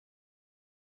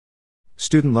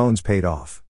Student loans paid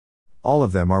off. All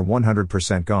of them are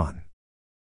 100% gone.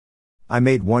 I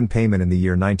made one payment in the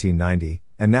year 1990,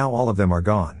 and now all of them are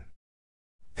gone.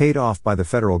 Paid off by the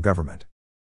federal government.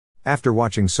 After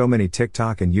watching so many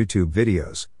TikTok and YouTube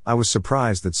videos, I was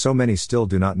surprised that so many still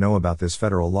do not know about this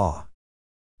federal law.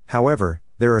 However,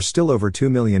 there are still over 2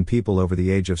 million people over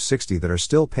the age of 60 that are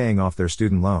still paying off their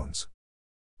student loans.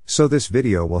 So this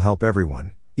video will help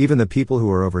everyone, even the people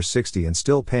who are over 60 and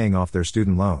still paying off their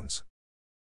student loans.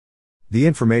 The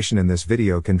information in this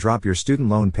video can drop your student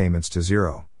loan payments to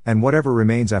zero, and whatever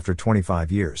remains after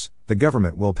 25 years, the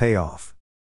government will pay off.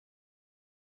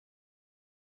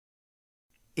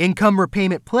 Income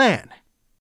Repayment Plan.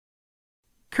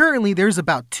 Currently, there's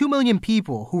about 2 million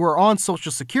people who are on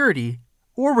Social Security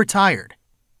or retired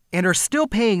and are still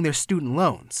paying their student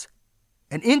loans.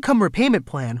 An income repayment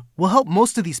plan will help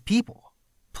most of these people.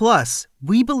 Plus,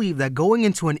 we believe that going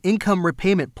into an income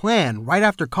repayment plan right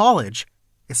after college,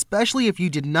 especially if you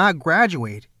did not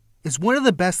graduate, is one of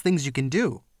the best things you can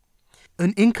do.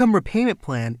 An income repayment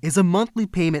plan is a monthly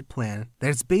payment plan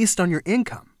that is based on your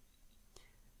income.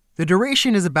 The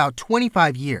duration is about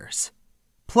 25 years.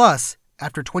 Plus,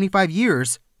 after 25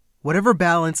 years, whatever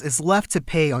balance is left to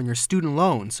pay on your student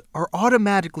loans are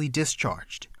automatically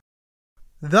discharged.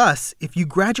 Thus, if you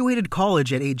graduated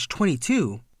college at age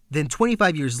 22, then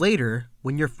 25 years later,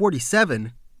 when you're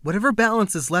 47, whatever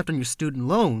balance is left on your student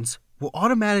loans will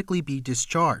automatically be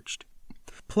discharged.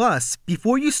 Plus,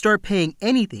 before you start paying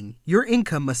anything, your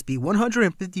income must be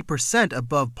 150%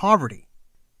 above poverty.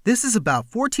 This is about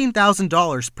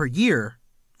 $14,000 per year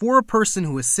for a person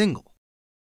who is single.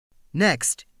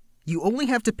 Next, you only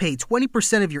have to pay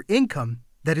 20% of your income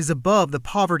that is above the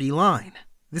poverty line.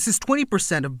 This is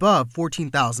 20% above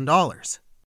 $14,000.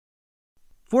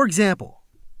 For example,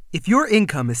 if your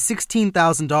income is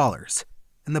 $16,000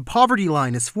 and the poverty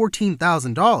line is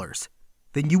 $14,000,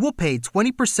 then you will pay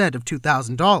 20% of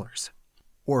 $2,000,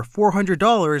 or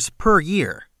 $400 per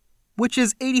year, which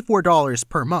is $84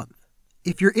 per month.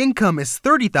 If your income is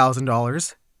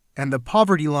 $30,000 and the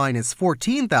poverty line is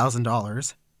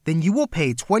 $14,000, then you will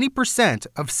pay 20%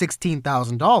 of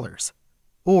 $16,000,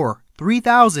 or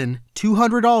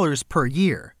 $3,200 per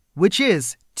year, which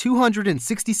is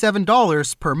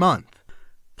 $267 per month.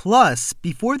 Plus,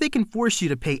 before they can force you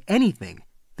to pay anything,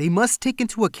 they must take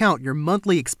into account your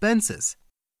monthly expenses,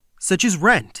 such as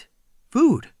rent,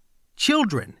 food,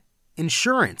 children,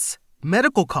 insurance,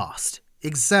 medical costs,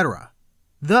 etc.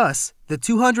 Thus, the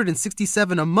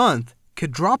 $267 a month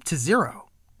could drop to zero.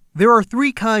 There are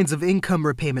 3 kinds of income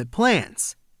repayment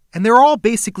plans, and they're all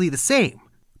basically the same.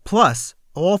 Plus,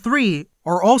 all 3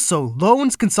 are also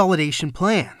loans consolidation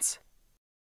plans.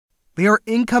 They are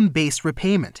income-based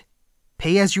repayment,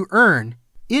 pay-as-you-earn,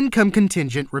 income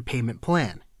contingent repayment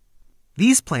plan.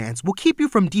 These plans will keep you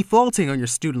from defaulting on your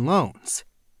student loans.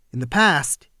 In the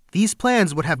past, these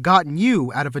plans would have gotten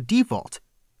you out of a default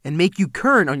and make you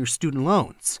current on your student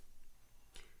loans.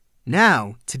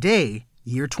 Now, today,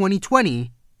 year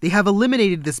 2020, they have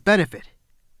eliminated this benefit.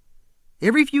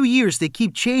 Every few years they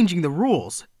keep changing the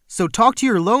rules, so talk to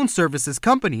your loan services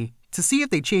company to see if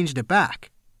they changed it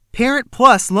back. Parent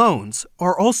Plus loans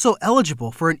are also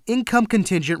eligible for an income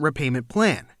contingent repayment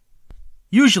plan.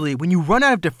 Usually, when you run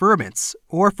out of deferments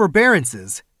or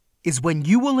forbearances is when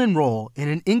you will enroll in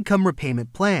an income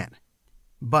repayment plan.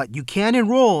 But you can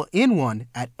enroll in one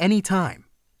at any time.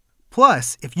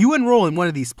 Plus, if you enroll in one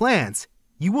of these plans,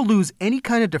 you will lose any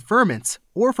kind of deferments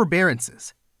or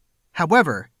forbearances.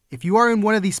 However, if you are in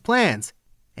one of these plans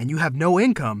and you have no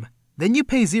income, then you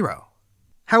pay zero.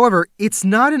 However, it's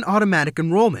not an automatic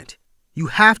enrollment. You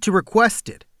have to request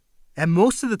it, and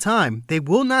most of the time, they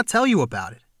will not tell you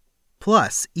about it.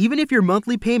 Plus, even if your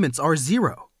monthly payments are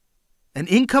zero, an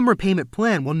income repayment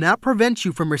plan will not prevent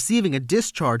you from receiving a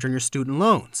discharge on your student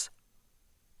loans.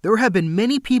 There have been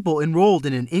many people enrolled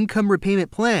in an income repayment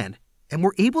plan and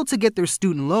were able to get their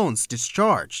student loans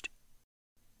discharged.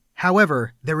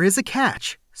 However, there is a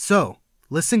catch, so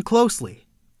listen closely.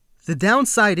 The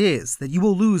downside is that you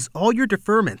will lose all your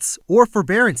deferments or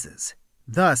forbearances.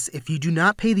 Thus, if you do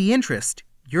not pay the interest,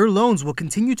 your loans will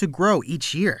continue to grow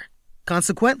each year.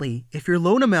 Consequently, if your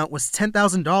loan amount was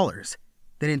 $10,000,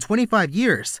 then in 25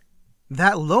 years,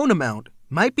 that loan amount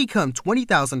might become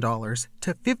 $20,000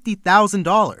 to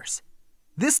 $50,000.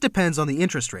 This depends on the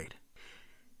interest rate.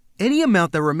 Any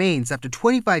amount that remains after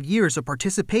 25 years of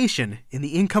participation in the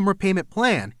income repayment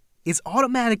plan is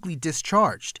automatically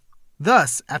discharged.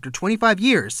 Thus, after 25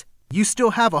 years, you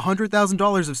still have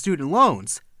 $100,000 of student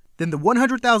loans, then the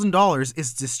 $100,000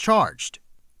 is discharged.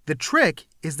 The trick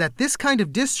is that this kind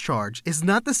of discharge is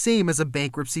not the same as a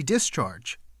bankruptcy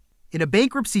discharge. In a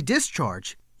bankruptcy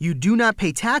discharge, you do not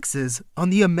pay taxes on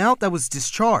the amount that was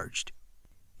discharged.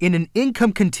 In an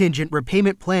income contingent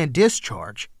repayment plan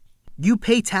discharge, you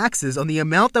pay taxes on the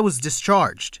amount that was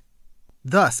discharged.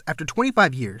 Thus, after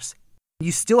 25 years,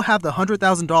 you still have the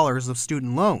 $100,000 of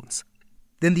student loans.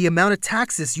 Then the amount of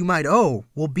taxes you might owe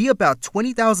will be about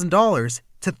 $20,000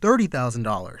 to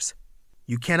 $30,000.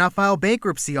 You cannot file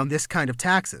bankruptcy on this kind of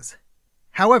taxes.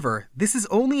 However, this is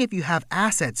only if you have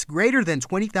assets greater than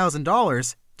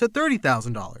 $20,000 to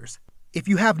 $30,000. If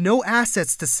you have no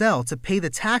assets to sell to pay the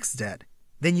tax debt,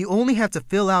 then you only have to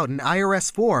fill out an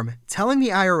IRS form telling the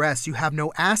IRS you have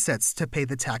no assets to pay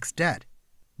the tax debt.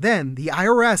 Then the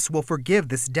IRS will forgive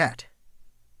this debt.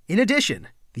 In addition,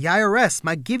 the IRS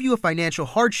might give you a financial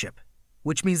hardship,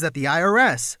 which means that the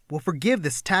IRS will forgive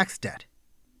this tax debt.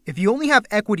 If you only have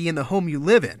equity in the home you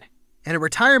live in and a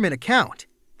retirement account,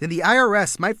 then the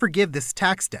IRS might forgive this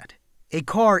tax debt. A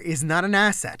car is not an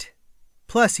asset.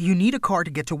 Plus, you need a car to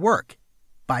get to work,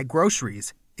 buy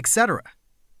groceries, etc.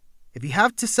 If you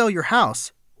have to sell your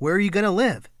house, where are you going to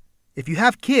live? If you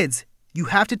have kids, you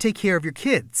have to take care of your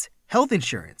kids, health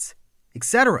insurance,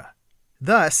 etc.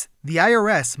 Thus, the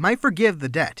IRS might forgive the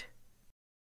debt.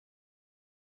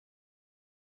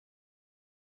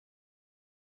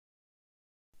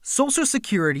 Social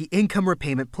Security Income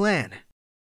Repayment Plan.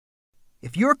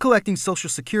 If you are collecting Social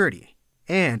Security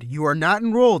and you are not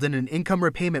enrolled in an income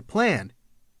repayment plan,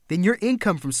 then your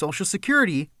income from Social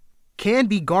Security can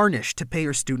be garnished to pay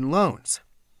your student loans.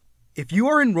 If you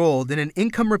are enrolled in an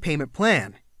income repayment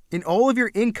plan and all of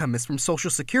your income is from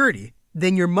Social Security,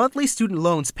 then your monthly student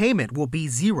loans payment will be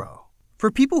zero.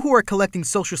 For people who are collecting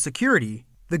Social Security,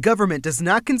 the government does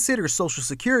not consider Social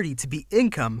Security to be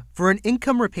income for an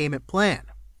income repayment plan.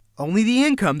 Only the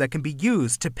income that can be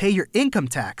used to pay your income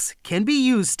tax can be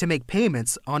used to make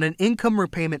payments on an income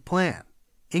repayment plan.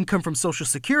 Income from Social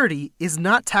Security is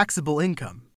not taxable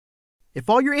income. If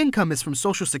all your income is from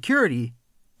Social Security,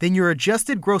 then your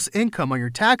adjusted gross income on your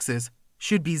taxes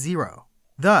should be zero.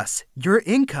 Thus, your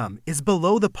income is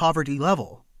below the poverty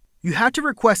level. You have to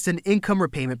request an income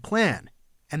repayment plan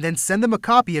and then send them a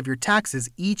copy of your taxes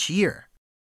each year.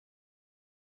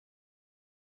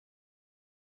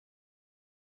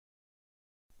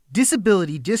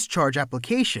 Disability Discharge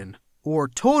Application, or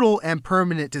Total and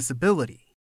Permanent Disability.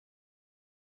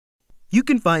 You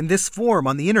can find this form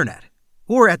on the internet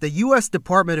or at the U.S.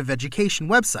 Department of Education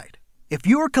website. If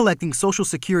you are collecting Social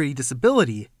Security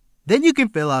disability, then you can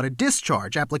fill out a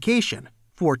discharge application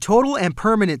for total and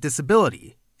permanent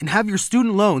disability and have your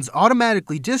student loans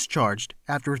automatically discharged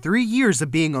after 3 years of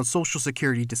being on Social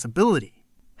Security disability.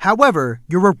 However,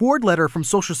 your reward letter from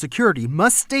Social Security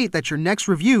must state that your next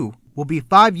review will be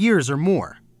 5 years or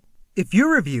more. If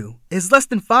your review is less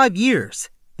than 5 years,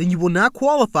 then you will not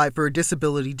qualify for a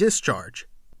disability discharge.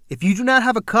 If you do not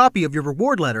have a copy of your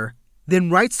reward letter, then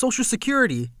write Social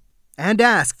Security and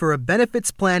ask for a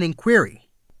benefits plan inquiry.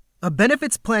 A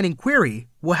benefits plan inquiry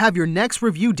will have your next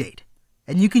review date,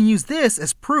 and you can use this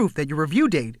as proof that your review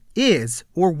date is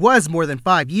or was more than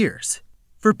 5 years.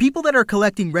 For people that are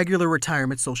collecting regular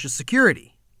retirement Social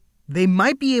Security, they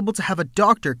might be able to have a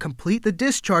doctor complete the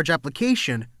discharge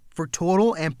application for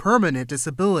total and permanent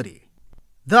disability.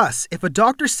 Thus, if a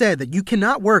doctor said that you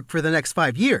cannot work for the next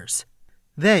 5 years,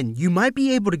 then you might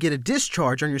be able to get a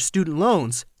discharge on your student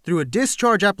loans through a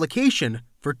discharge application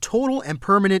for total and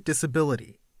permanent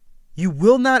disability. You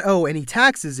will not owe any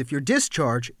taxes if your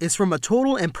discharge is from a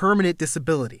total and permanent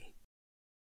disability.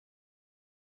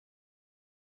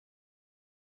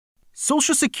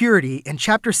 Social Security and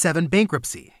Chapter 7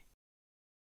 Bankruptcy.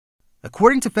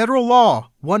 According to Federal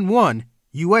Law 11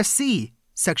 U.S.C.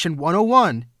 Section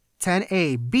 101,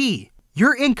 10a-b,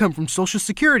 your income from Social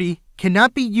Security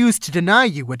cannot be used to deny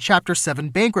you a Chapter 7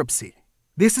 bankruptcy.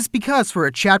 This is because for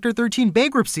a Chapter 13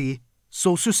 bankruptcy,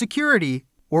 Social Security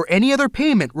or any other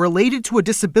payment related to a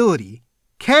disability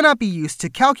cannot be used to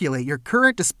calculate your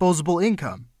current disposable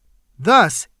income.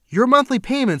 Thus, your monthly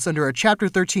payments under a Chapter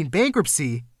 13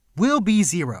 bankruptcy will be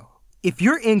zero. If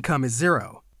your income is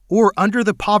zero or under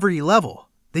the poverty level,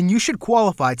 then you should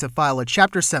qualify to file a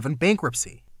Chapter 7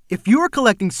 bankruptcy. If you are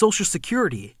collecting Social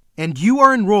Security and you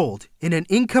are enrolled in an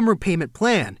income repayment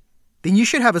plan, then you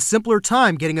should have a simpler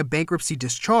time getting a bankruptcy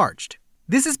discharged.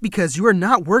 This is because you are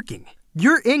not working.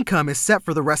 Your income is set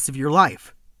for the rest of your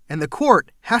life, and the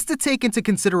court has to take into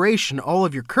consideration all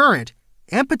of your current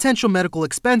and potential medical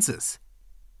expenses.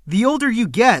 The older you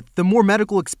get, the more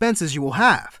medical expenses you will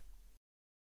have.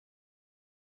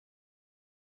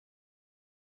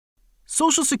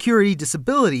 Social Security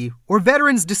Disability or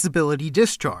Veterans Disability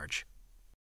Discharge.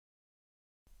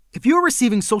 If you are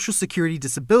receiving Social Security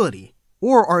Disability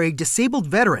or are a disabled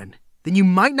veteran, then you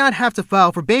might not have to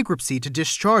file for bankruptcy to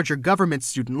discharge your government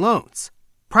student loans.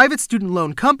 Private student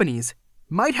loan companies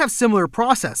might have similar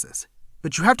processes,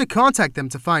 but you have to contact them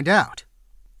to find out.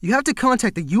 You have to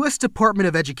contact the U.S. Department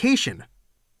of Education,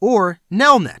 or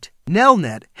NELNET.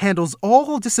 NELNET handles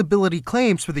all disability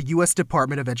claims for the U.S.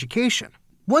 Department of Education.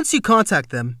 Once you contact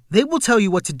them, they will tell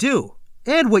you what to do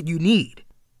and what you need.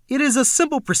 It is a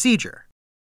simple procedure.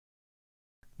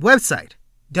 Website: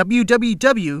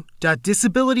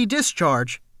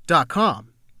 www.disabilitydischarge.com.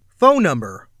 Phone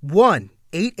number: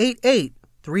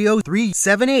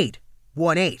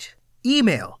 1-888-303-7818.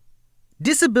 Email: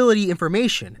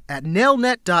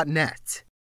 disabilityinformation@nelnet.net.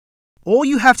 All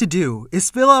you have to do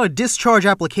is fill out a discharge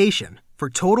application for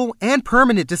total and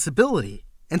permanent disability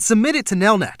and submit it to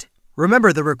NELNET.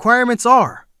 Remember, the requirements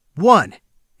are: 1.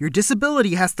 Your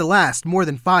disability has to last more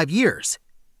than 5 years,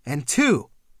 and 2.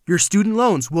 Your student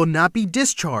loans will not be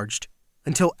discharged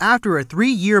until after a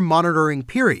 3-year monitoring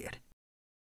period.